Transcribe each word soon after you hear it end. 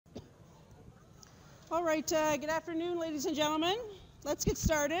All right, good afternoon, ladies and gentlemen. Let's get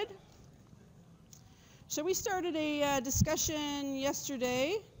started. So we started a discussion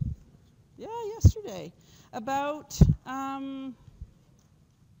yesterday, about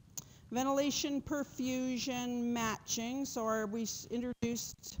ventilation perfusion matching. So we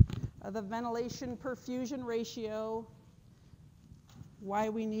introduced the ventilation perfusion ratio, why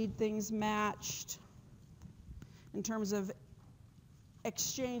we need things matched in terms of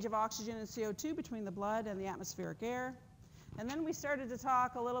exchange of oxygen and CO2 between the blood and the atmospheric air. And then we started to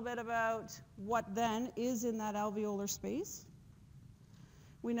talk a little bit about what then is in that alveolar space.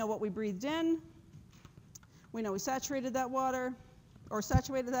 We know what we breathed in. We know we saturated that water, or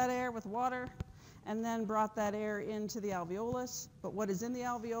saturated that air with water, and then brought that air into the alveolus. But what is in the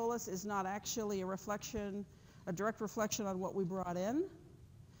alveolus is not actually a direct reflection on what we brought in.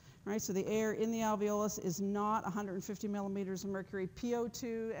 Right, so the air in the alveolus is not 150 millimeters of mercury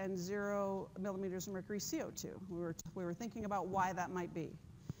PO2 and 0 millimeters of mercury CO2. We were thinking about why that might be.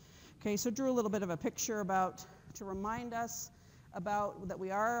 Okay, so drew a little bit of a picture to remind us about that we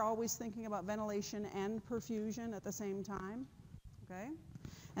are always thinking about ventilation and perfusion at the same time. Okay,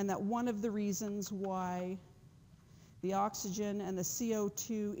 and that one of the reasons why the oxygen and the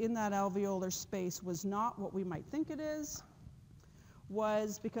CO2 in that alveolar space was not what we might think it is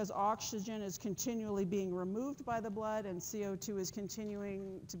was because oxygen is continually being removed by the blood and CO2 is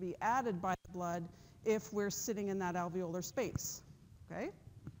continuing to be added by the blood if we're sitting in that alveolar space, okay?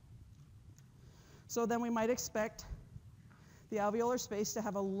 So then we might expect the alveolar space to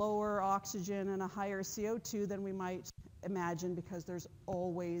have a lower oxygen and a higher CO2 than we might imagine because there's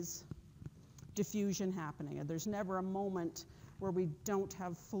always diffusion happening and there's never a moment where we don't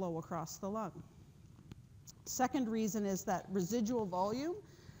have flow across the lung. Second reason is that residual volume,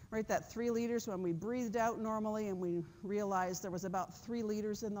 right? That 3 liters when we breathed out normally and we realized there was about 3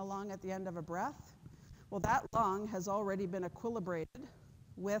 liters in the lung at the end of a breath. Well, that lung has already been equilibrated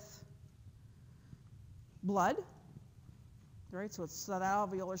with blood, right? So that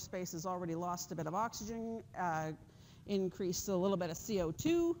alveolar space has already lost a bit of oxygen, increased a little bit of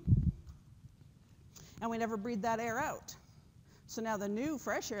CO2, and we never breathed that air out. So now the new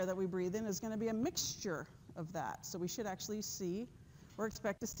fresh air that we breathe in is going to be a mixture of that. So we should actually see, or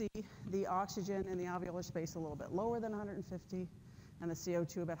expect to see, the oxygen in the alveolar space a little bit lower than 150 and the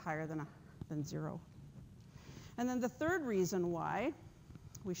CO2 a bit higher than 0. And then the third reason why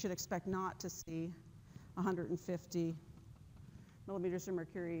we should expect not to see 150 millimeters of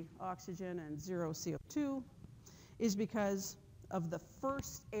mercury oxygen and 0 CO2 is because of the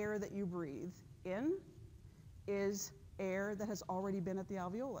first air that you breathe in is air that has already been at the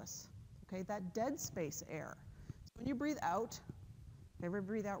alveolus. Okay, that dead space air. So when you breathe out, everybody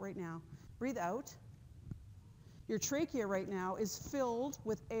breathe out right now. Breathe out. Your trachea right now is filled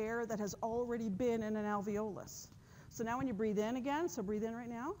with air that has already been in an alveolus. So now when you breathe in again, so breathe in right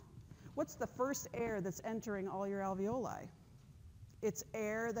now, what's the first air that's entering all your alveoli? It's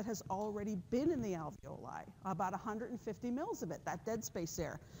air that has already been in the alveoli, about 150 mils of it, that dead space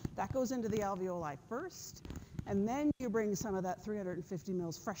air. That goes into the alveoli first, and then you bring some of that 350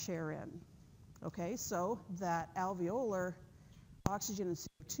 mils fresh air in. Okay, so that alveolar oxygen and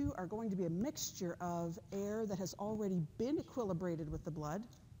CO2 are going to be a mixture of air that has already been equilibrated with the blood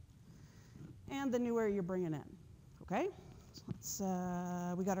and the new air you're bringing in. Okay,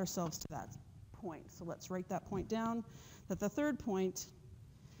 so we got ourselves to that point. So let's write that point down, that the third point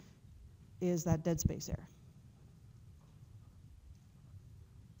is that dead space air.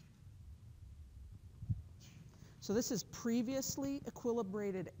 So this is previously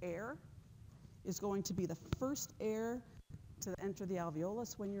equilibrated air is going to be the first air to enter the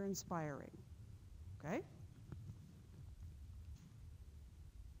alveolus when you're inspiring, okay?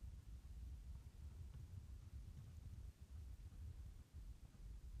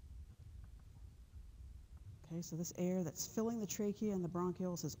 Okay, so this air that's filling the trachea and the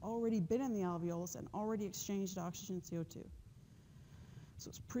bronchioles has already been in the alveolus and already exchanged oxygen and CO2. So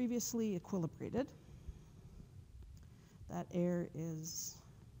it's previously equilibrated. That air is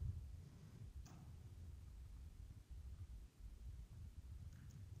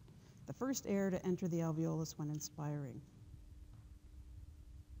the first air to enter the alveolus when inspiring.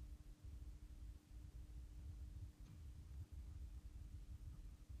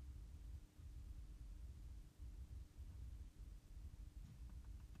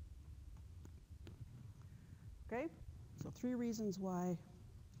 Okay, so 3 reasons why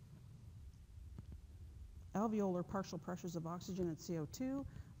alveolar partial pressures of oxygen and CO2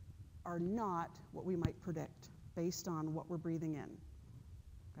 are not what we might predict based on what we're breathing in.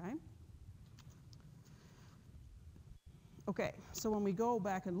 Okay? Okay, so when we go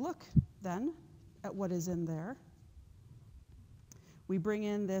back and look then at what is in there. We bring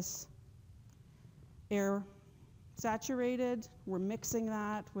in this air saturated, we're mixing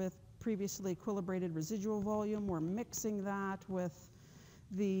that with previously equilibrated residual volume, we're mixing that with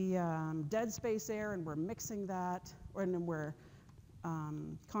the dead space air, and we're mixing that, and then we're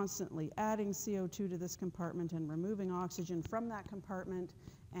constantly adding CO2 to this compartment and removing oxygen from that compartment,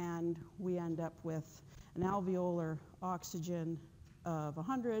 and we end up with an alveolar oxygen of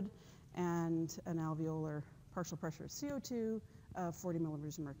 100 and an alveolar partial pressure of CO2 of 40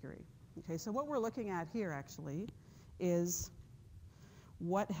 millimeters of mercury. Okay, so what we're looking at here actually is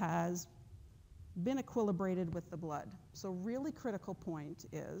what has been equilibrated with the blood. So really critical point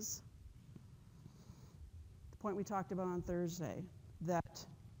is the point we talked about on Thursday, that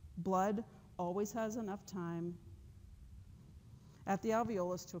blood always has enough time at the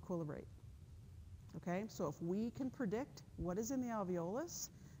alveolus to equilibrate. Okay, so if we can predict what is in the alveolus,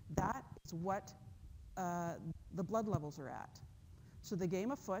 that is what the blood levels are at. So the game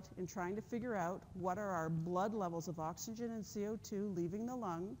afoot in trying to figure out what are our blood levels of oxygen and CO2 leaving the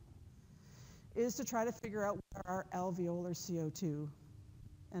lung is to try to figure out what are our alveolar CO2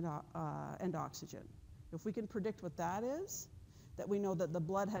 and oxygen. If we can predict what that is, that we know that the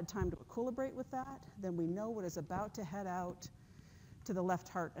blood had time to equilibrate with that, then we know what is about to head out to the left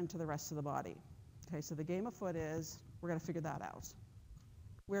heart and to the rest of the body. Okay, so the game afoot is we're going to figure that out.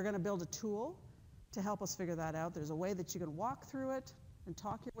 We're going to build a tool to help us figure that out. There's a way that you can walk through it and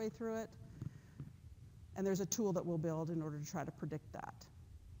talk your way through it, and there's a tool that we'll build in order to try to predict that.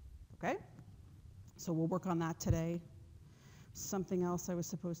 Okay? So we'll work on that today. Something else I was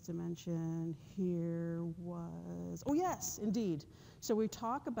supposed to mention here was, oh yes, indeed. So we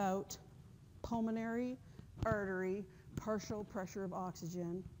talk about pulmonary artery partial pressure of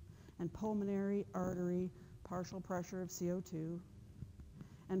oxygen and pulmonary artery partial pressure of CO2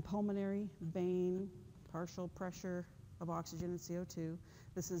 and pulmonary vein partial pressure of oxygen and CO2.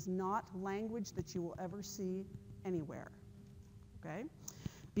 This is not language that you will ever see anywhere, okay?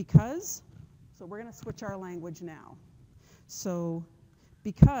 Because, so we're going to switch our language now. So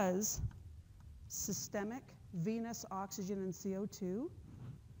because systemic venous oxygen and CO2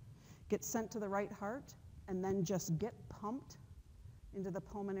 get sent to the right heart and then just get pumped into the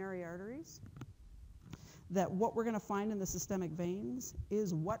pulmonary arteries, that what we're going to find in the systemic veins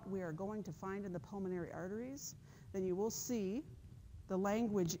is what we are going to find in the pulmonary arteries, then you will see the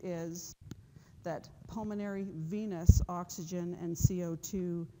language is that pulmonary venous oxygen and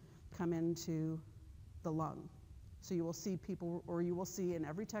CO2 come into the lung. So you will see people, or you will see in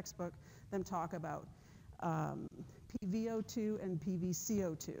every textbook, them talk about PVO2 and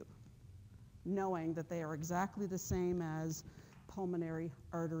PVCO2, knowing that they are exactly the same as pulmonary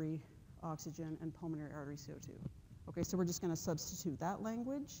artery oxygen and pulmonary artery CO2. Okay, so we're just going to substitute that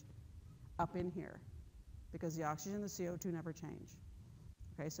language up in here because the oxygen and the CO2 never change.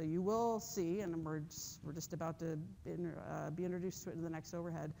 Okay, so you will see, and we're just about to be introduced to it in the next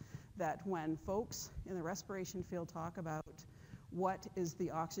overhead, that when folks in the respiration field talk about what is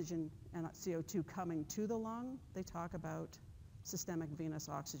the oxygen and CO2 coming to the lung, they talk about systemic venous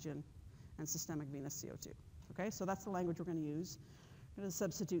oxygen and systemic venous CO2. Okay, so that's the language we're going to use. I'm going to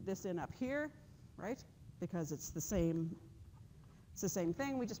substitute this in up here, right? Because it's the same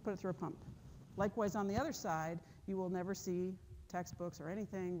thing, we just put it through a pump. Likewise, on the other side, you will never see textbooks or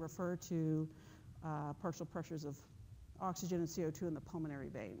anything refer to partial pressures of oxygen and CO2 in the pulmonary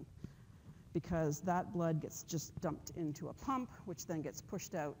vein, because that blood gets just dumped into a pump, which then gets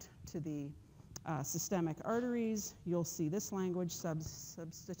pushed out to the systemic arteries. You'll see this language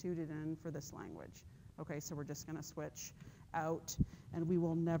substituted in for this language. Okay, so we're just going to switch out, and we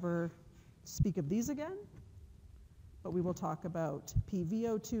will never speak of these again, but we will talk about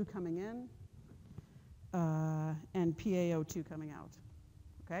PVO2 coming in and PaO2 coming out.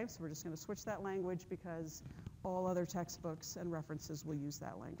 Okay, so we're just going to switch that language because all other textbooks and references will use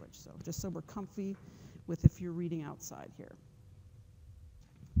that language. So just so we're comfy with if you're reading outside here.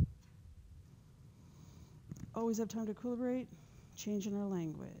 Always have time to equilibrate, changing our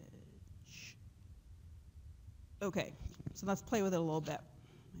language. Okay, so let's play with it a little bit.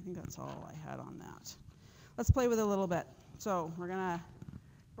 I think that's all I had on that. Let's play with it a little bit. So we're going to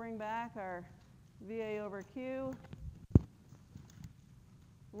bring back our VA over Q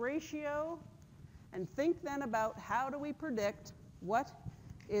ratio and think then about how do we predict what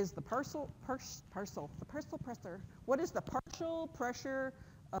is the partial pressure, what is the partial pressure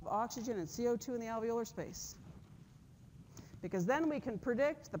of oxygen and CO2 in the alveolar space? Because then we can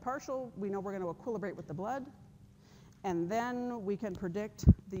predict the partial, we know we're going to equilibrate with the blood, and then we can predict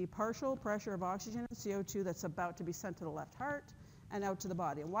the partial pressure of oxygen and CO2 that's about to be sent to the left heart and out to the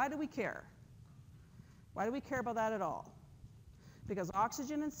body. And why do we care? Why do we care about that at all? Because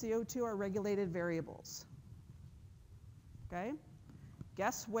oxygen and CO2 are regulated variables. Okay?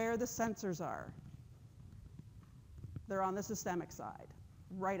 Guess where the sensors are? They're on the systemic side,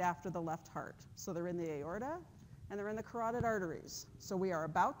 right after the left heart. So they're in the aorta and they're in the carotid arteries. So we are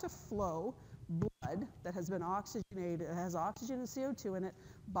about to flow blood that has been oxygenated, it has oxygen and CO2 in it,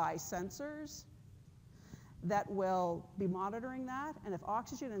 by sensors that will be monitoring that. And if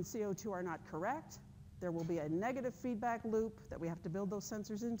oxygen and CO2 are not correct, there will be a negative feedback loop that we have to build those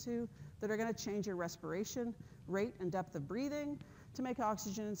sensors into that are going to change your respiration rate and depth of breathing to make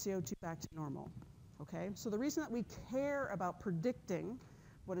oxygen and CO2 back to normal. Okay? So the reason that we care about predicting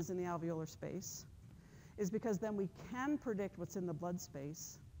what is in the alveolar space is because then we can predict what's in the blood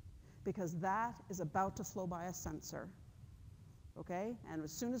space, because that is about to flow by a sensor. Okay? And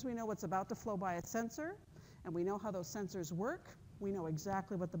as soon as we know what's about to flow by a sensor, and we know how those sensors work, we know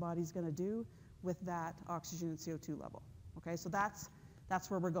exactly what the body's going to do with that oxygen and CO2 level. Okay? So that's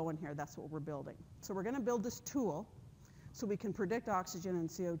where we're going here. That's what we're building. So we're going to build this tool so we can predict oxygen and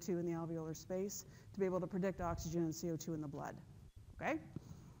CO2 in the alveolar space to be able to predict oxygen and CO2 in the blood. Okay?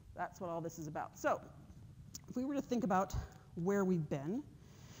 That's what all this is about. So if we were to think about where we've been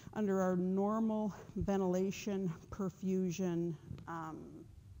under our normal ventilation perfusion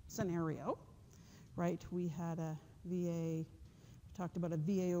scenario, right? We had a VA, talked about a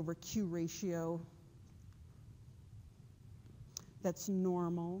VA over Q ratio that's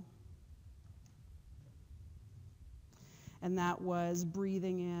normal. And that was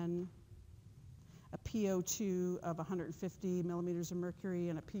breathing in a PO2 of 150 millimeters of mercury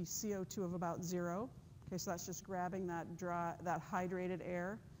and a PCO2 of about 0. Okay, so that's just grabbing that dry, that hydrated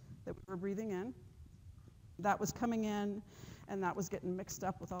air that we were breathing in. That was coming in, and that was getting mixed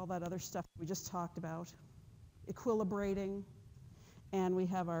up with all that other stuff we just talked about. Equilibrating, and we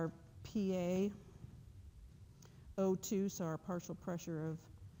have our PaO2, so our partial pressure of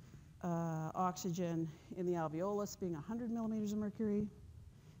oxygen in the alveolus being 100 millimeters of mercury,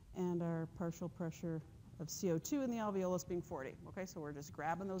 and our partial pressure of CO2 in the alveolus being 40. Okay, so we're just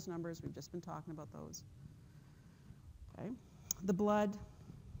grabbing those numbers. We've just been talking about those. Okay, the blood,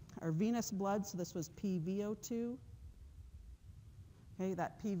 our venous blood, so this was PVO2. Okay,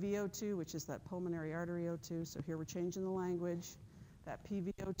 that PVO2, which is that pulmonary artery O2, so here we're changing the language. That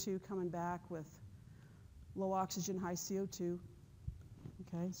PVO2 coming back with low oxygen, high CO2.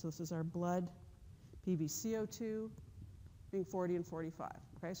 Okay, so this is our blood PVCO2 being 40 and 45.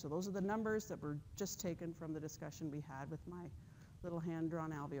 Okay, so those are the numbers that were just taken from the discussion we had with my little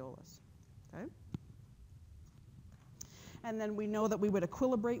hand-drawn alveolus. Okay? And then we know that we would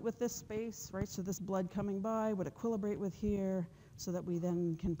equilibrate with this space, right? So this blood coming by would equilibrate with here so that we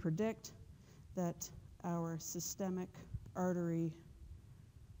then can predict that our systemic artery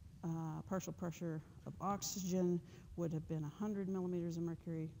partial pressure of oxygen would have been 100 millimeters of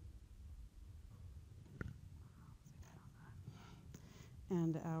mercury.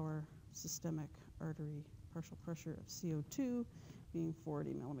 And our systemic artery partial pressure of CO2 being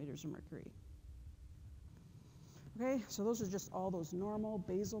 40 millimeters of mercury. Okay, so those are just all those normal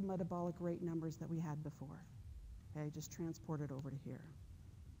basal metabolic rate numbers that we had before. Okay, just transported over to here.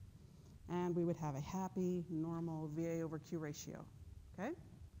 And we would have a happy, normal VA over Q ratio. Okay?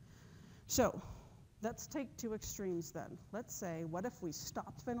 So let's take two extremes then. Let's say, what if we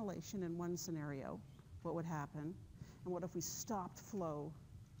stopped ventilation in one scenario? What would happen? And what if we stopped flow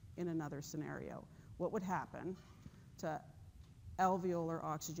in another scenario? What would happen to alveolar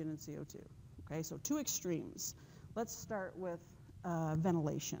oxygen and CO2? Okay, so two extremes. Let's start with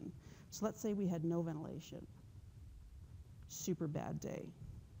ventilation. So let's say we had no ventilation. Super bad day.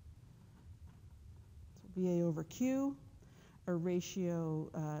 So VA over Q, our ratio,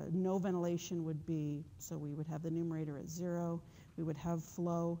 no ventilation would be, so we would have the numerator at 0. We would have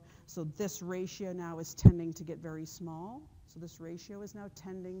flow. So this ratio now is tending to get very small. So this ratio is now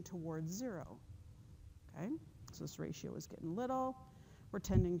tending towards 0. Okay? So this ratio is getting little. We're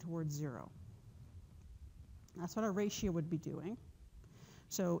tending towards 0. That's what our ratio would be doing.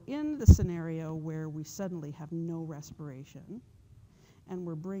 So in the scenario where we suddenly have no respiration and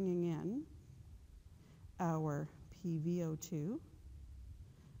we're bringing in our PVO2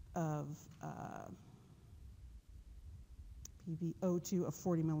 of PVO2 of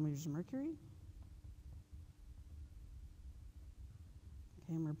 40 millimeters of mercury.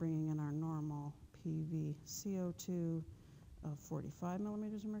 Okay, and we're bringing in our normal PVCO2 of 45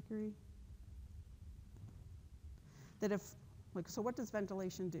 millimeters of mercury. That if, like, so what does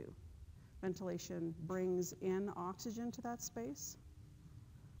ventilation do? Ventilation brings in oxygen to that space,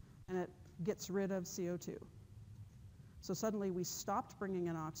 and it gets rid of CO2. So suddenly we stopped bringing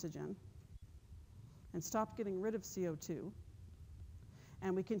in oxygen, and stopped getting rid of CO2,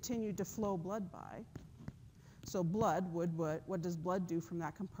 and we continued to flow blood by. So blood would, what does blood do from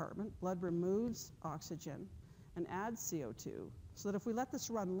that compartment? Blood removes oxygen and adds CO2, so that if we let this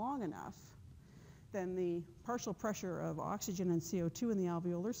run long enough, then the partial pressure of oxygen and CO2 in the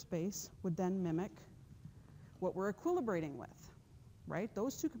alveolar space would then mimic what we're equilibrating with, right?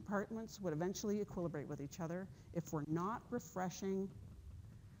 Those two compartments would eventually equilibrate with each other if we're not refreshing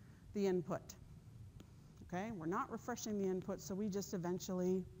the input. Okay, we're not refreshing the input, so we just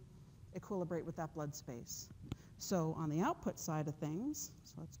eventually equilibrate with that blood space. So on the output side of things,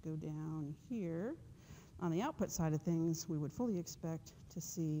 so let's go down here. On the output side of things, we would fully expect to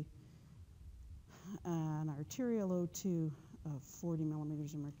see an arterial O2 of 40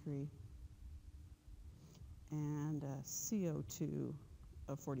 millimeters of mercury and a CO2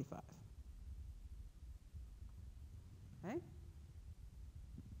 of 45. Okay?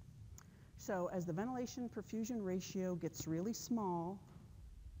 So as the ventilation perfusion ratio gets really small,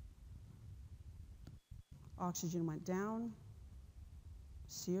 oxygen went down,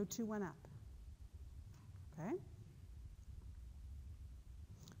 CO2 went up. Okay?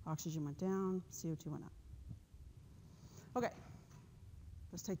 Oxygen went down, CO2 went up. Okay,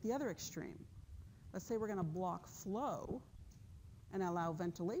 let's take the other extreme. Let's say we're going to block flow and allow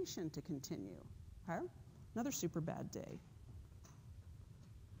ventilation to continue. Okay? Another super bad day.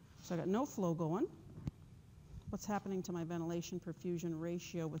 So I got no flow going. What's happening to my ventilation perfusion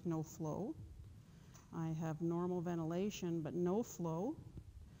ratio with no flow? I have normal ventilation but no flow.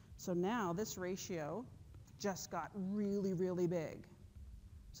 So now this ratio just got really, really big.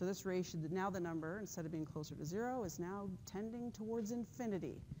 So this ratio, now the number, instead of being closer to 0, is now tending towards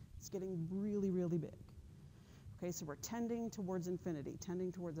infinity. It's getting really, really big. Okay, so we're tending towards infinity,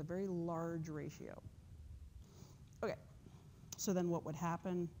 tending towards a very large ratio. Okay, so then what would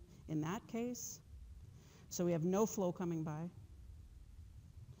happen in that case? So we have no flow coming by.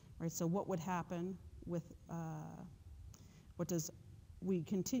 Right, so what would happen with, we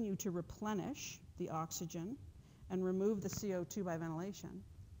continue to replenish the oxygen and remove the CO2 by ventilation,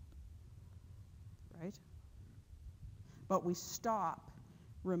 right? But we stop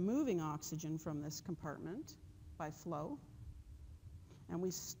removing oxygen from this compartment by flow, and we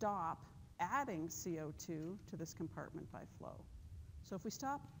stop adding CO2 to this compartment by flow. So if we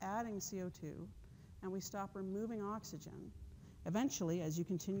stop adding CO2 and we stop removing oxygen, eventually, as you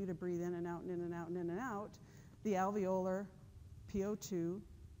continue to breathe in and out and in and out and in and out, the alveolar PO2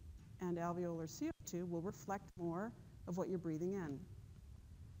 and alveolar CO2 will reflect more of what you're breathing in.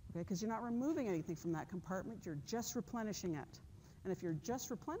 Okay, because you're not removing anything from that compartment, you're just replenishing it. And if you're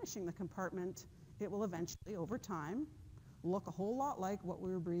just replenishing the compartment, it will eventually, over time, look a whole lot like what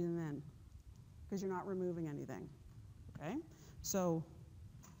we were breathing in, because you're not removing anything. Okay? So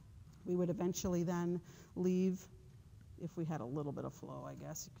we would eventually then leave, if we had a little bit of flow, I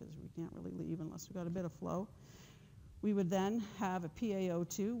guess, because we can't really leave unless we've got a bit of flow. We would then have a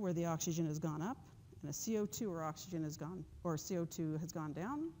PaO2 where the oxygen has gone up, and a CO2 where oxygen has gone, or CO2 has gone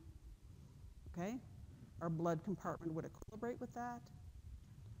down. Okay? Our blood compartment would equilibrate with that.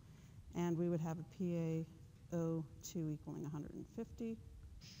 And we would have a PaO2 equaling 150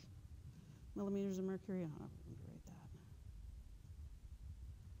 millimeters of mercury. I don't know if I'm going to write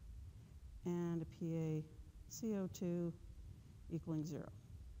that. And a PaCO2 equaling 0.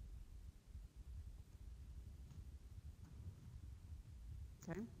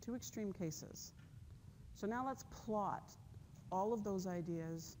 Okay, two extreme cases. So now let's plot all of those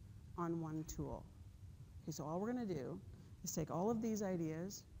ideas on one tool. Okay, so all we're going to do is take all of these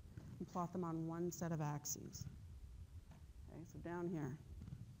ideas and plot them on one set of axes. Okay, so down here.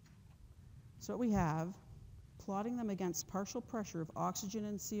 So what we have, plotting them against partial pressure of oxygen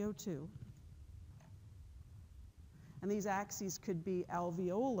and CO2. And these axes could be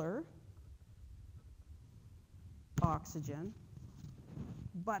alveolar oxygen,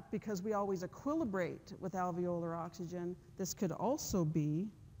 but because we always equilibrate with alveolar oxygen, this could also be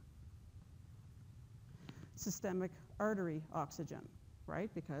systemic artery oxygen,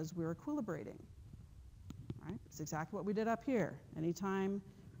 right? Because we're equilibrating, right? It's exactly what we did up here. Anytime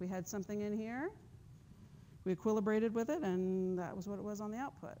we had something in here, we equilibrated with it, and that was what it was on the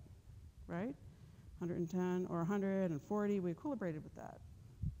output, right? 110 or 140, we equilibrated with that.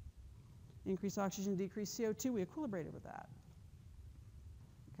 Increase oxygen, decrease CO2, we equilibrated with that.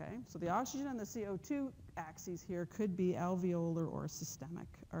 Okay, so the oxygen and the CO2 axes here could be alveolar or systemic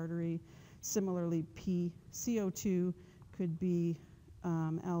artery. Similarly, CO2 could be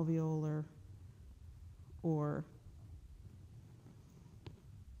alveolar or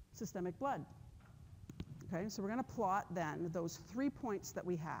systemic blood. Okay, so we're going to plot then those 3 points that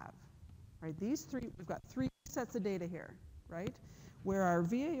we have. right? These three, we've got three sets of data here, right? Where our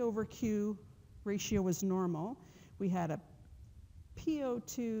VA over Q ratio was normal, we had a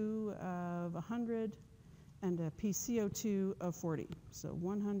PO2 of 100 and a PCO2 of 40. So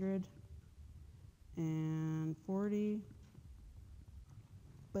 140,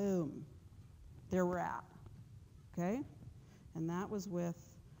 boom, there we're at, okay? And that was with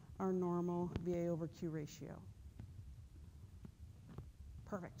our normal VA over Q ratio.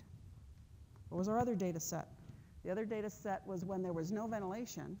 Perfect. What was our other data set? The other data set was when there was no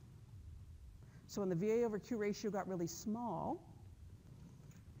ventilation. So when the VA over Q ratio got really small,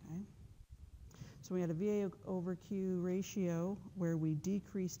 okay, so we had a VA over Q ratio where we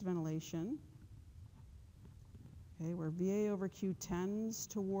decreased ventilation, okay, where VA over Q tends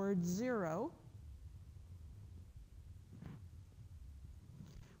towards 0.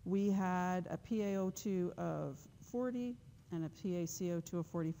 We had a PaO2 of 40 and a PaCO2 of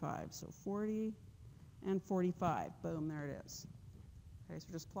 45. So 40 and 45. Boom, there it is. Okay, so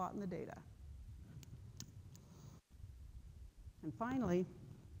we're just plotting the data. And finally,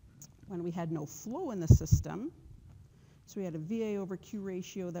 when we had no flow in the system, so we had a VA over Q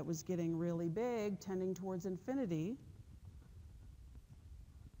ratio that was getting really big, tending towards infinity.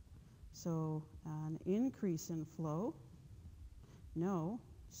 So an increase in flow. No,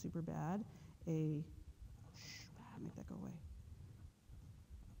 super bad. Make that go away.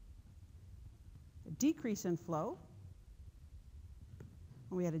 A decrease in flow.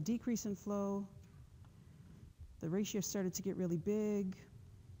 When we had a decrease in flow, the ratio started to get really big.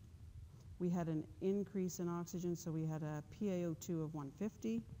 We had an increase in oxygen, so we had a PaO2 of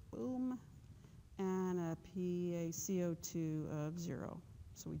 150, boom, and a PaCO2 of 0.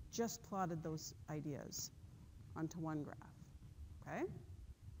 So we just plotted those ideas onto one graph, okay?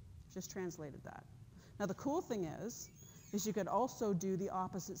 Just translated that. Now the cool thing is you could also do the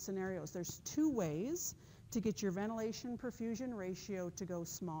opposite scenarios. There's two ways to get your ventilation perfusion ratio to go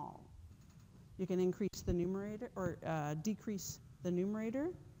small. You can increase the numerator or decrease the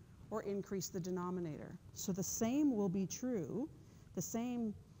numerator or increase the denominator. So the same will be true. The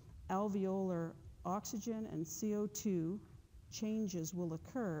same alveolar oxygen and CO2 changes will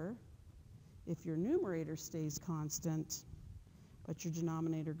occur if your numerator stays constant, but your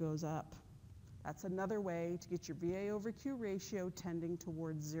denominator goes up. That's another way to get your VA over Q ratio tending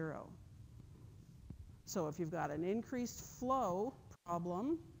towards 0. So if you've got an increased flow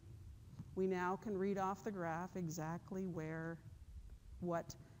problem, we now can read off the graph exactly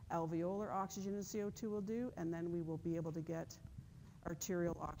what alveolar oxygen and CO2 will do, and then we will be able to get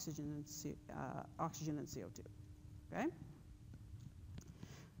arterial oxygen and CO2, okay?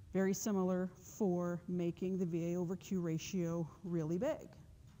 Very similar for making the VA over Q ratio really big.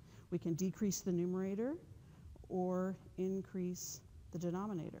 We can decrease the numerator or increase the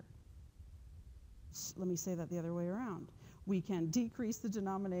denominator. Let me say that the other way around. We can decrease the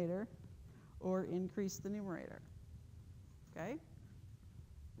denominator or increase the numerator, okay?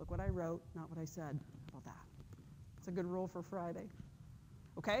 Look what I wrote, not what I said. How about that? It's a good rule for Friday,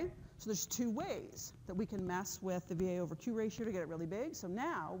 okay? So there's two ways that we can mess with the VA over Q ratio to get it really big. So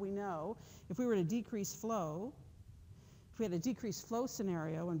now we know if we were to decrease flow, if we had a decreased flow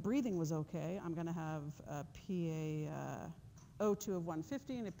scenario and breathing was okay, I'm going to have a PaO2 of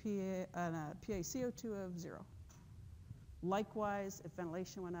 150 and a PaCO2 of 0. Likewise, if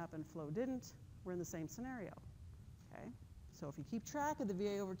ventilation went up and flow didn't, we're in the same scenario, okay? So if you keep track of the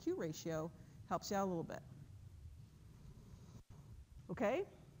VA over Q ratio, helps you out a little bit. Okay?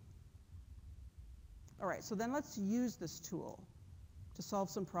 All right, so then let's use this tool to solve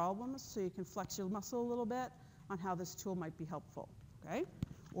some problems so you can flex your muscle a little bit on how this tool might be helpful, okay?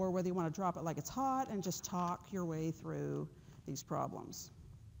 Or whether you want to drop it like it's hot and just talk your way through these problems.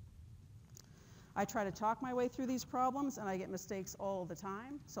 I try to talk my way through these problems and I get mistakes all the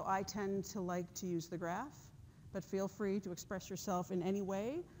time, so I tend to like to use the graph, but feel free to express yourself in any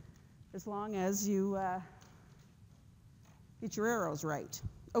way as long as you get your arrows right.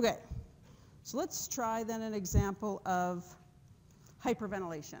 Okay, so let's try then an example of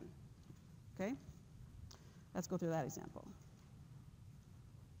hyperventilation, okay? Let's go through that example.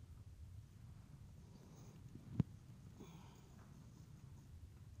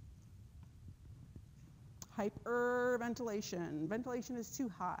 Hyperventilation. Ventilation is too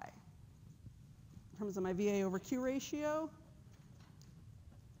high. In terms of my VA over Q ratio,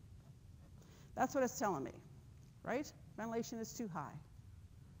 that's what it's telling me, right? Ventilation is too high.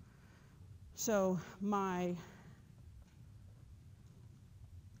 So my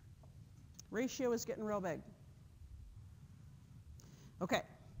ratio is getting real big. Okay,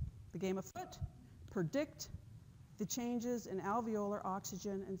 the game afoot, predict the changes in alveolar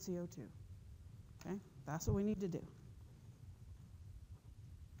oxygen and CO2. Okay, that's what we need to do.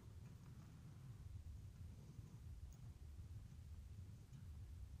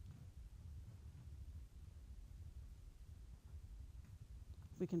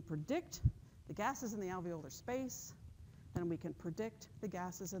 If we can predict the gases in the alveolar space, then we can predict the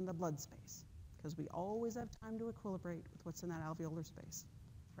gases in the blood space, because we always have time to equilibrate with what's in that alveolar space,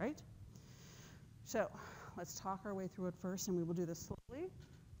 right? So let's talk our way through it first, and we will do this slowly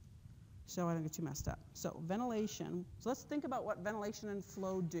so I don't get too messed up. So ventilation, so let's think about what ventilation and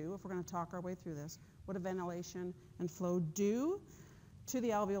flow do if we're going to talk our way through this. What do ventilation and flow do to the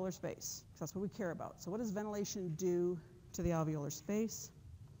alveolar space? Because that's what we care about. So what does ventilation do to the alveolar space?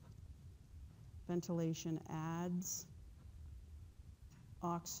 Ventilation adds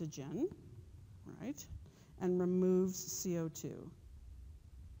oxygen, right, and removes CO2.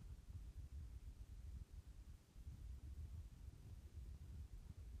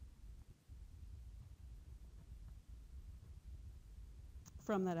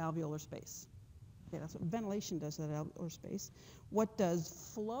 From that alveolar space. Okay, that's what ventilation does to that alveolar space. What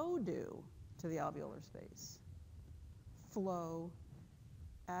does flow do to the alveolar space? Flow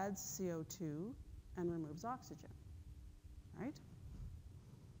adds CO2 and removes oxygen, right?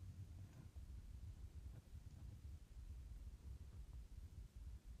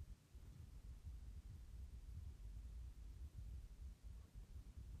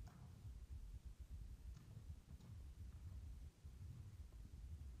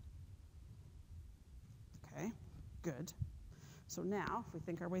 Okay, good. So now, if we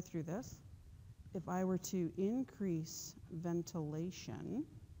think our way through this, if I were to increase ventilation,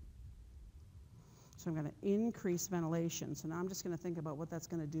 so I'm going to increase ventilation. So now I'm just going to think about what that's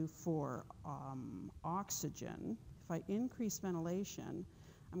going to do for oxygen. If I increase ventilation,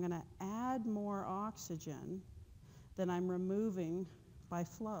 I'm going to add more oxygen than I'm removing by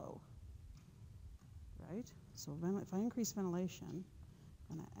flow, right? So if I increase ventilation,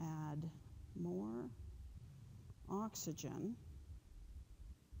 I'm going to add more oxygen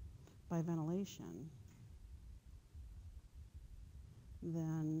by ventilation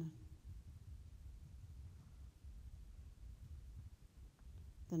than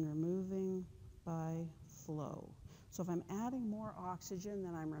removing by flow. So if I'm adding more oxygen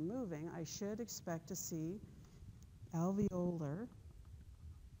than I'm removing, I should expect to see alveolar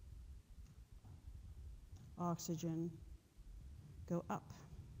oxygen go up.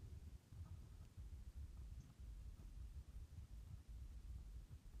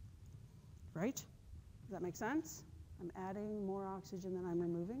 Right? Does that make sense? I'm adding more oxygen than I'm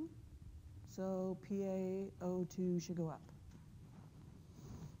removing, so PaO2 should go up.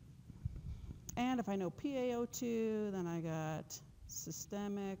 And if I know PaO2, then I got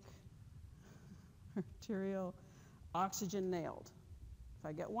systemic, arterial, oxygen nailed. If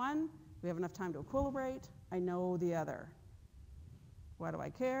I get one, we have enough time to equilibrate, I know the other. Why do I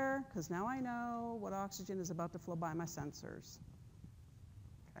care? Because now I know what oxygen is about to flow by my sensors.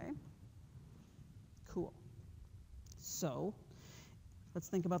 Okay? Cool. So let's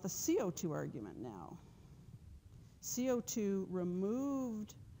think about the CO2 argument now. CO2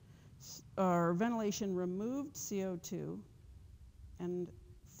 removed, or ventilation removed CO2, and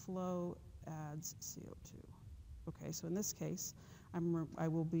flow adds CO2. Okay, so in this case, I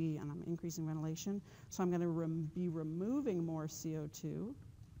will be, and I'm increasing ventilation, so I'm going to be removing more CO2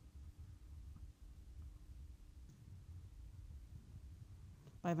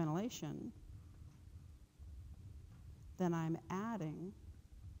 by ventilation than I'm adding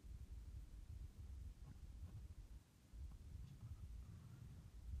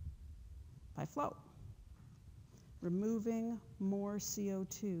by flow. Removing more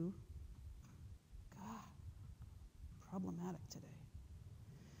CO2. God, problematic today.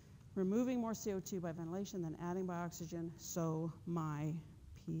 Removing more CO2 by ventilation than adding by oxygen, so my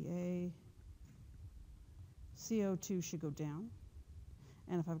PaCO2 should go down.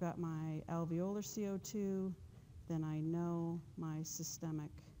 And if I've got my alveolar CO2, then I know my systemic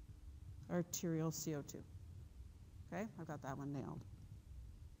arterial CO2. Okay, I've got that one nailed.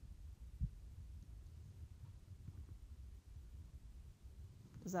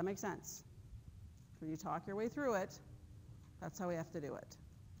 Does that make sense? When you talk your way through it, that's how we have to do it.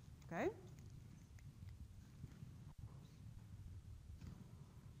 Okay?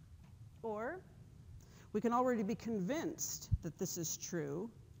 Or we can already be convinced that this is true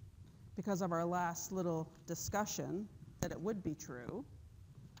because of our last little discussion that it would be true,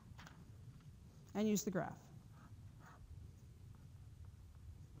 and use the graph.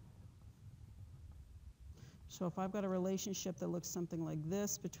 So if I've got a relationship that looks something like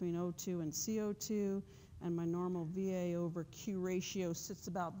this between O2 and CO2, and my normal VA over Q ratio sits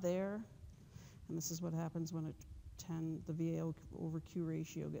about there, And this is what happens when the VA over Q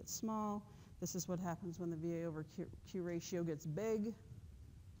ratio gets small. This is what happens when the VA over Q ratio gets big.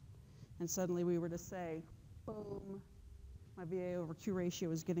 And suddenly we were to say, boom, my VA over Q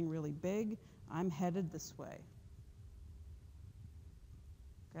ratio is getting really big. I'm headed this way.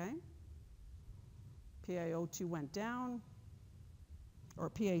 Okay? PaO2 went down, or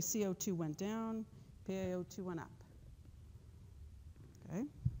PaCO2 went down, PaO2 went up. Okay?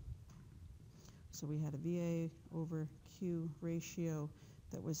 So we had a VA over Q ratio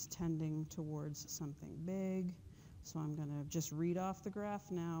that was tending towards something big. So I'm going to just read off the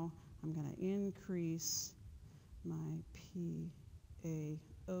graph now. I'm going to increase my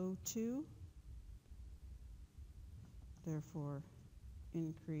PaO2, therefore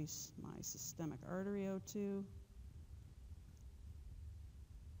increase my systemic artery O2.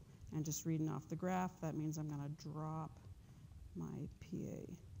 And just reading off the graph, that means I'm going to drop my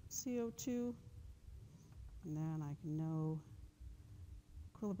PaCO2, and then I can now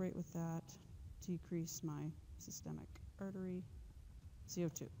equilibrate with that, decrease my systemic artery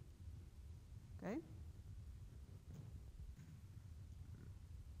CO2. Okay?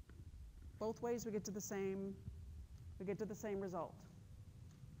 Both ways we get to the same result.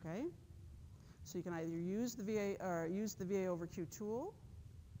 Okay? So you can either use the VA over Q tool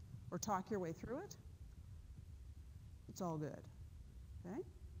or talk your way through it. It's all good. Okay?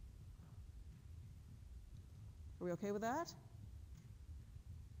 Are we okay with that?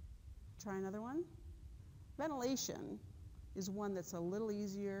 Try another one. Ventilation is one that's a little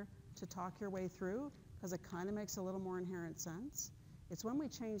easier to talk your way through because it kind of makes a little more inherent sense. It's when we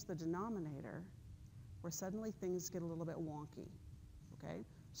change the denominator where suddenly things get a little bit wonky. Okay?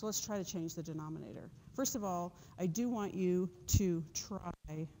 So let's try to change the denominator. First of all, I do want you to try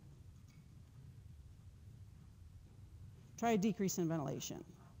a decrease in ventilation.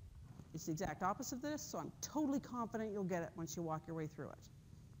 It's the exact opposite of this, so I'm totally confident you'll get it once you walk your way through it.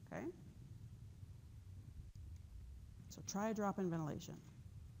 Okay? So try a drop in ventilation.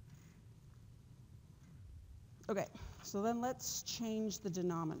 Okay, so then let's change the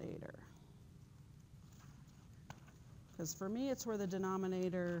denominator. Because for me, it's where the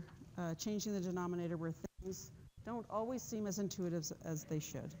denominator, changing the denominator where things don't always seem as intuitive as they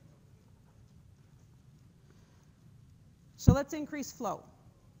should. So let's increase flow.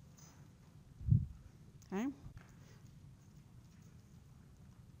 Okay?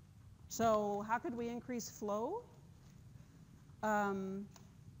 So how could we increase flow?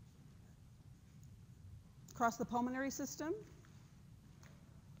 Across the pulmonary system?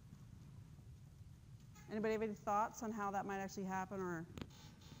 Anybody have any thoughts on how that might actually happen, or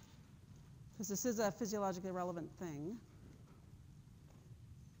because this is a physiologically relevant thing?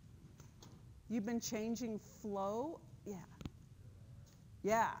 You've been changing flow? Yeah.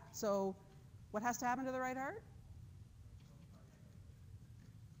 Yeah. So what has to happen to the right heart?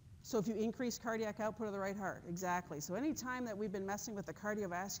 So if you increase cardiac output of the right heart, exactly. So any time that we've been messing with the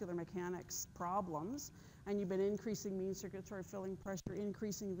cardiovascular mechanics problems, and you've been increasing mean circulatory filling pressure,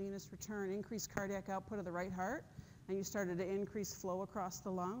 increasing venous return, increased cardiac output of the right heart, and you started to increase flow across the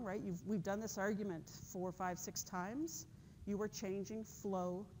lung, right? We've done this argument 4, 5, 6 times. You were changing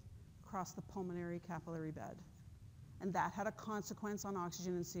flow across the pulmonary capillary bed. And that had a consequence on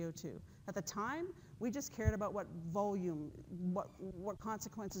oxygen and CO2. At the time, we just cared about what volume, what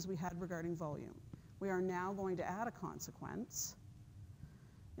consequences we had regarding volume. We are now going to add a consequence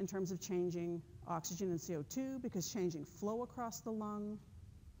in terms of changing oxygen and CO2, because changing flow across the lung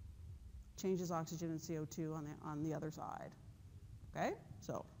changes oxygen and CO2 on the other side. Okay?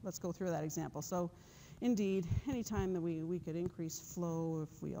 So let's go through that example. So indeed, anytime that we could increase flow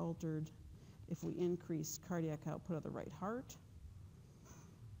if we increase cardiac output of the right heart.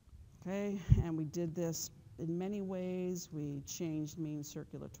 Okay, and we did this in many ways. We changed mean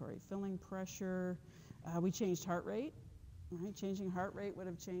circulatory filling pressure. We changed heart rate. Right? Changing heart rate would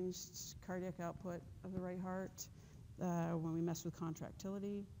have changed cardiac output of the right heart when we messed with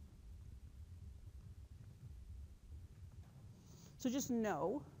contractility. So just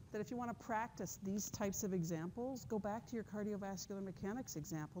know that if you want to practice these types of examples, go back to your cardiovascular mechanics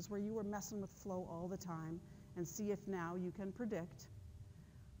examples where you were messing with flow all the time and see if now you can predict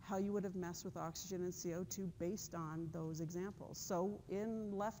how you would have messed with oxygen and CO2 based on those examples. So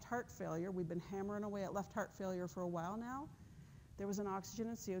in left heart failure, we've been hammering away at left heart failure for a while now. There was an oxygen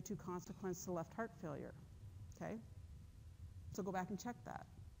and CO2 consequence to left heart failure, okay? So go back and check that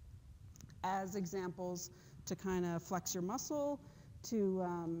as examples to kind of flex your muscle, to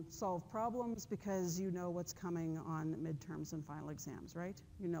solve problems, because you know what's coming on midterms and final exams, right?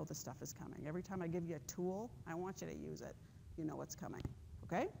 You know the stuff is coming. Every time I give you a tool, I want you to use it. You know what's coming,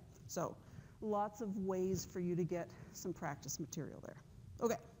 okay? So lots of ways for you to get some practice material there.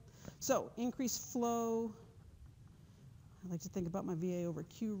 Okay, so increased flow. I like to think about my VA over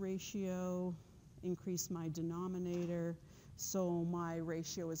Q ratio, increase my denominator, so my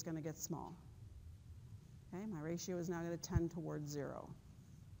ratio is going to get small. Okay, my ratio is now going to tend towards 0.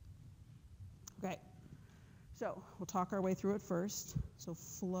 Okay, so we'll talk our way through it first. So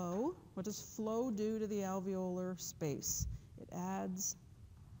flow, what does flow do to the alveolar space? It adds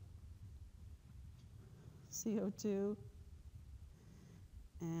CO2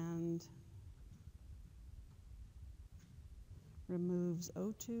 and removes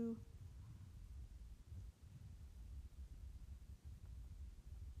O2.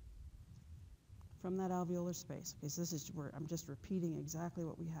 From that alveolar space. Okay, so this is where I'm just repeating exactly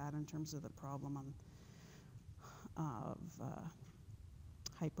what we had in terms of the problem of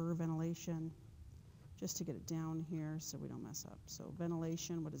hyperventilation, just to get it down here so we don't mess up. So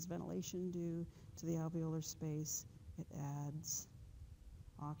ventilation, what does ventilation do to the alveolar space? It adds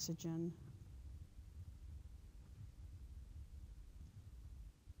oxygen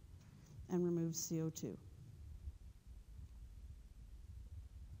and removes CO2.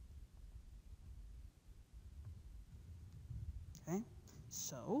 Okay,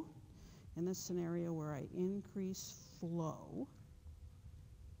 so in this scenario where I increase flow,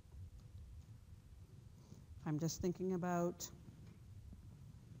 I'm just thinking about,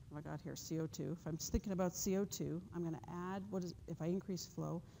 what I got here, CO2. If I'm just thinking about CO2, I'm going to add, if I increase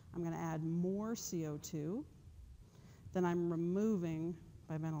flow, I'm going to add more CO2 than I'm removing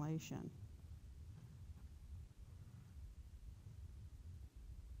by ventilation.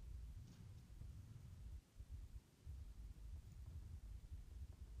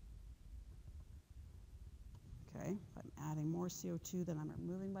 Okay, if I'm adding more CO2 than I'm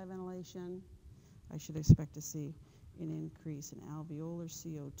removing by ventilation, I should expect to see an increase in alveolar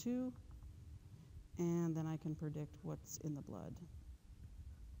CO2, and then I can predict what's in the blood.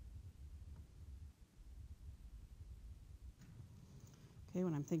 Okay,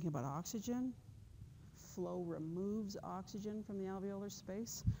 when I'm thinking about oxygen, flow removes oxygen from the alveolar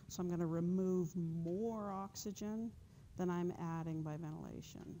space, so I'm going to remove more oxygen than I'm adding by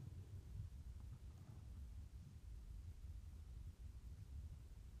ventilation.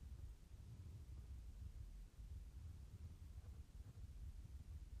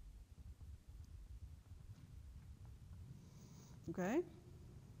 Okay,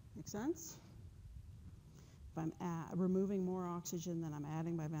 make sense? If I'm removing more oxygen than I'm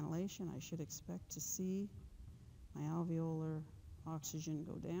adding by ventilation, I should expect to see my alveolar oxygen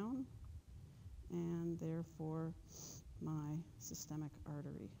go down, and therefore my systemic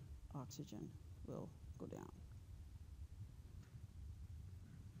artery oxygen will go down.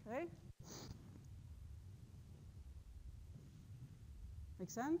 Okay? Make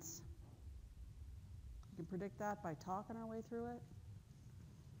sense? We can predict that by talking our way through it.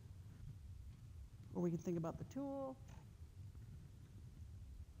 Or we can think about the tool.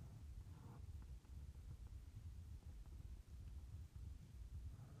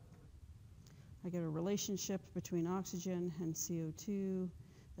 I get a relationship between oxygen and CO2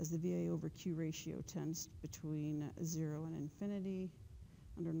 as the VA over Q ratio tends between 0 and infinity.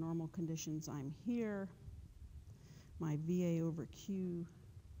 Under normal conditions, I'm here. My VA over Q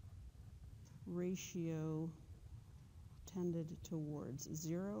ratio tended towards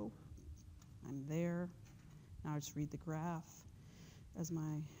 0. I'm there. Now I just read the graph. As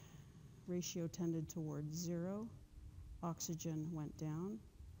my ratio tended towards 0, oxygen went down,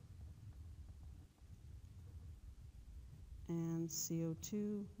 and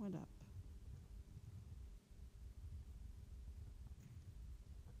CO2 went up.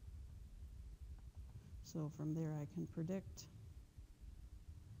 So from there I can predict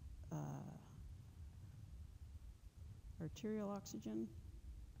arterial oxygen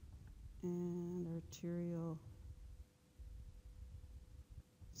and arterial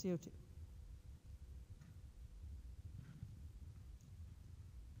CO2.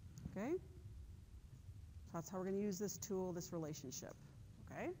 Okay? So that's how we're going to use this tool, this relationship.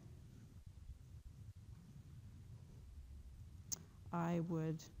 Okay? I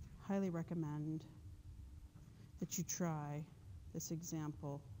would highly recommend that you try this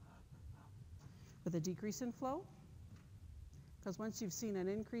example with a decrease in flow. Because once you've seen an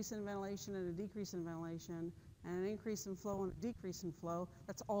increase in ventilation and a decrease in ventilation, and an increase in flow and a decrease in flow,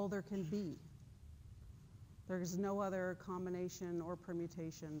 that's all there can be. There's no other combination or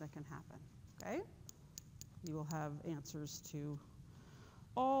permutation that can happen, okay? You will have answers to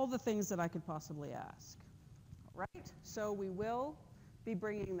all the things that I could possibly ask. All right, so we will be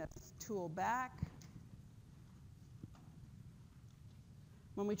bringing this tool back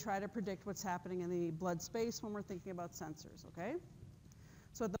when we try to predict what's happening in the blood space when we're thinking about sensors, okay?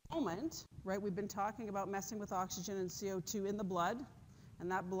 So at the moment, right, we've been talking about messing with oxygen and CO2 in the blood,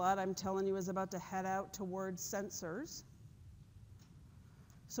 and that blood, I'm telling you, is about to head out towards sensors.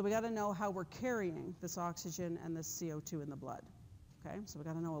 So we got to know how we're carrying this oxygen and this CO2 in the blood, okay? So we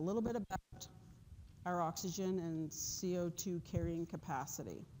got to know a little bit about our oxygen and CO2 carrying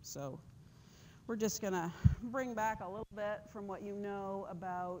capacity. So we're just going to bring back a little bit from what you know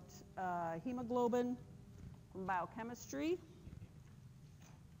about hemoglobin from biochemistry.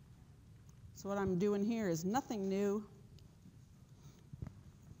 So what I'm doing here is nothing new.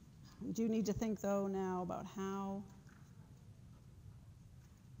 We do need to think, though, now about how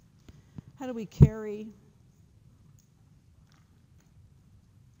do we carry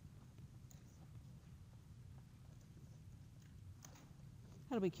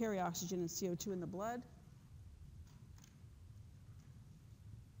oxygen and CO2 in the blood?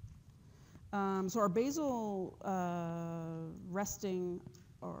 So our basal resting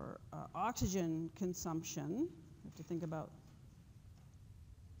or oxygen consumption, we have to think about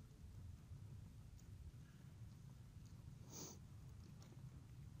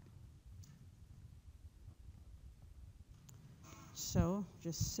so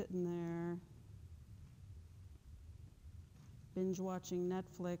just sitting there binge watching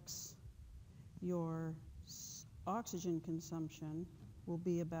Netflix, your oxygen consumption will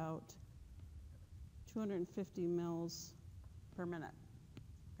be about 250 mils per minute,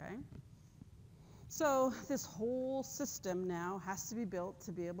 okay? So this whole system now has to be built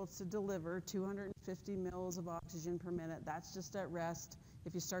to be able to deliver 250 mils of oxygen per minute. That's just at rest.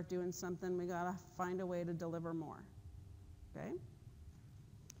 If you start doing something, we gotta find a way to deliver more, okay?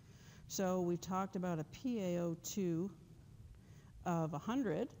 So we talked about a PaO2 of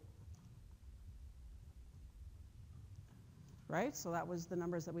 100, right? So that was the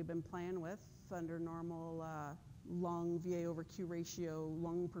numbers that we've been playing with under normal lung VA over Q ratio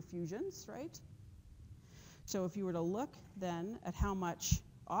lung perfusions, right? So if you were to look then at how much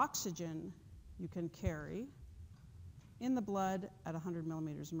oxygen you can carry in the blood at 100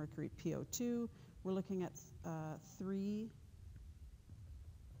 millimeters of mercury PO2, we're looking at 3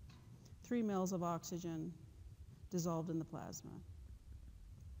 mils of oxygen dissolved in the plasma.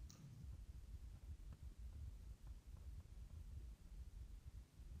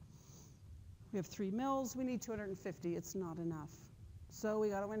 We have 3 mils, we need 250, it's not enough. So we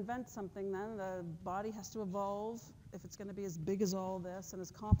got to invent something then. The body has to evolve. If it's going to be as big as all this and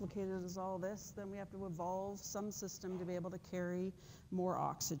as complicated as all this, then we have to evolve some system to be able to carry more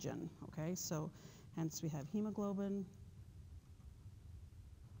oxygen, okay? So hence we have hemoglobin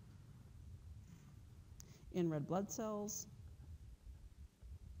in red blood cells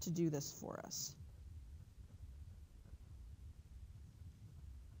to do this for us.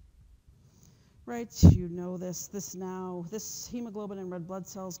 Right, you know this hemoglobin in red blood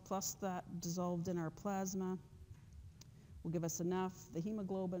cells plus that dissolved in our plasma will give us enough. The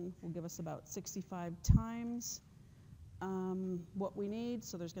hemoglobin will give us about 65 times what we need,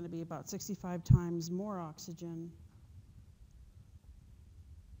 so there's going to be about 65 times more oxygen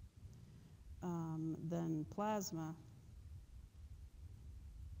than plasma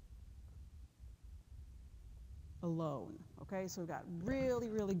alone. Okay, so we've got really,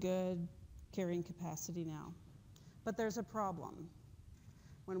 really good carrying capacity now. But there's a problem.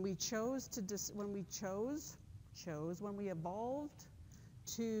 When we evolved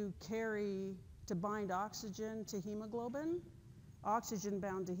to bind oxygen to hemoglobin, oxygen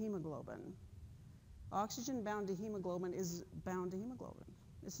bound to hemoglobin. Oxygen bound to hemoglobin is bound to hemoglobin.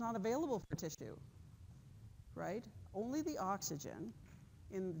 It's not available for tissue, right? Only the oxygen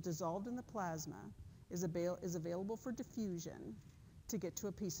dissolved in the plasma is available for diffusion to get to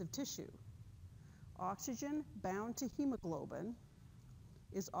a piece of tissue. Oxygen bound to hemoglobin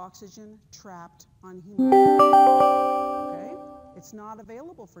is oxygen trapped on hemoglobin, okay? It's not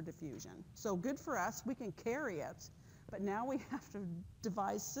available for diffusion. So good for us, we can carry it, but now we have to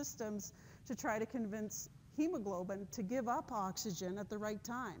devise systems to try to convince hemoglobin to give up oxygen at the right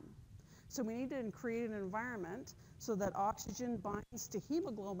time. So we need to create an environment so that oxygen binds to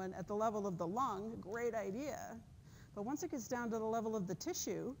hemoglobin at the level of the lung, great idea, but once it gets down to the level of the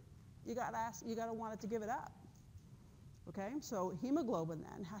tissue, you gotta want it to give it up. Okay, so hemoglobin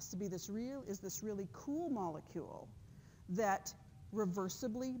then has to be this really cool molecule that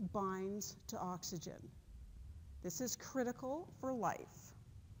reversibly binds to oxygen. This is critical for life.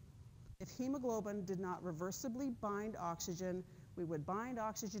 If hemoglobin did not reversibly bind oxygen, we would bind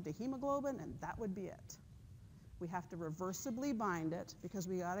oxygen to hemoglobin and that would be it. We have to reversibly bind it because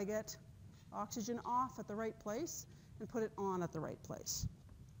we gotta get oxygen off at the right place and put it on at the right place.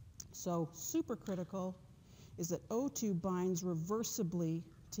 So supercritical is that O2 binds reversibly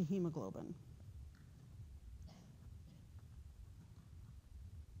to hemoglobin.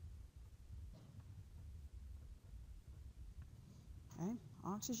 Okay,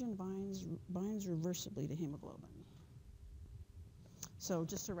 oxygen binds reversibly to hemoglobin. So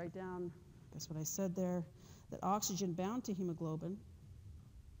just to write down, I guess what I said there, that oxygen bound to hemoglobin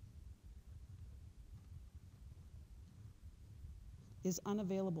is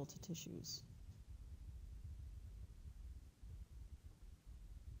unavailable to tissues.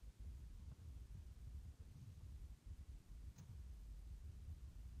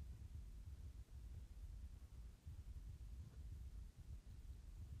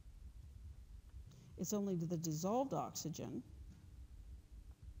 It's only the dissolved oxygen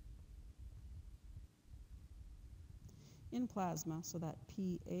in plasma, so that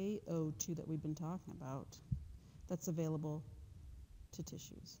PaO2 that we've been talking about, that's available to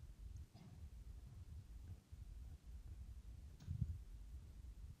tissues.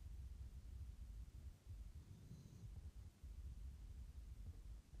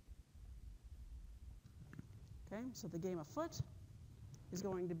 Okay, so the game afoot is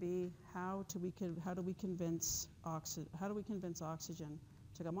going to be how do we convince oxygen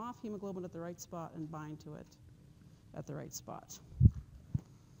to come off hemoglobin at the right spot and bind to it at the right spot.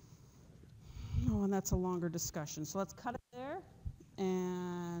 Oh, and that's a longer discussion. So let's cut it there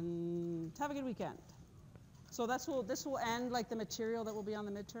and have a good weekend. So this will end like the material that will be on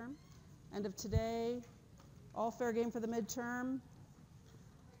the midterm. End of today, all fair game for the midterm.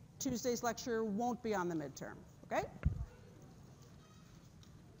 Tuesday's lecture won't be on the midterm, okay?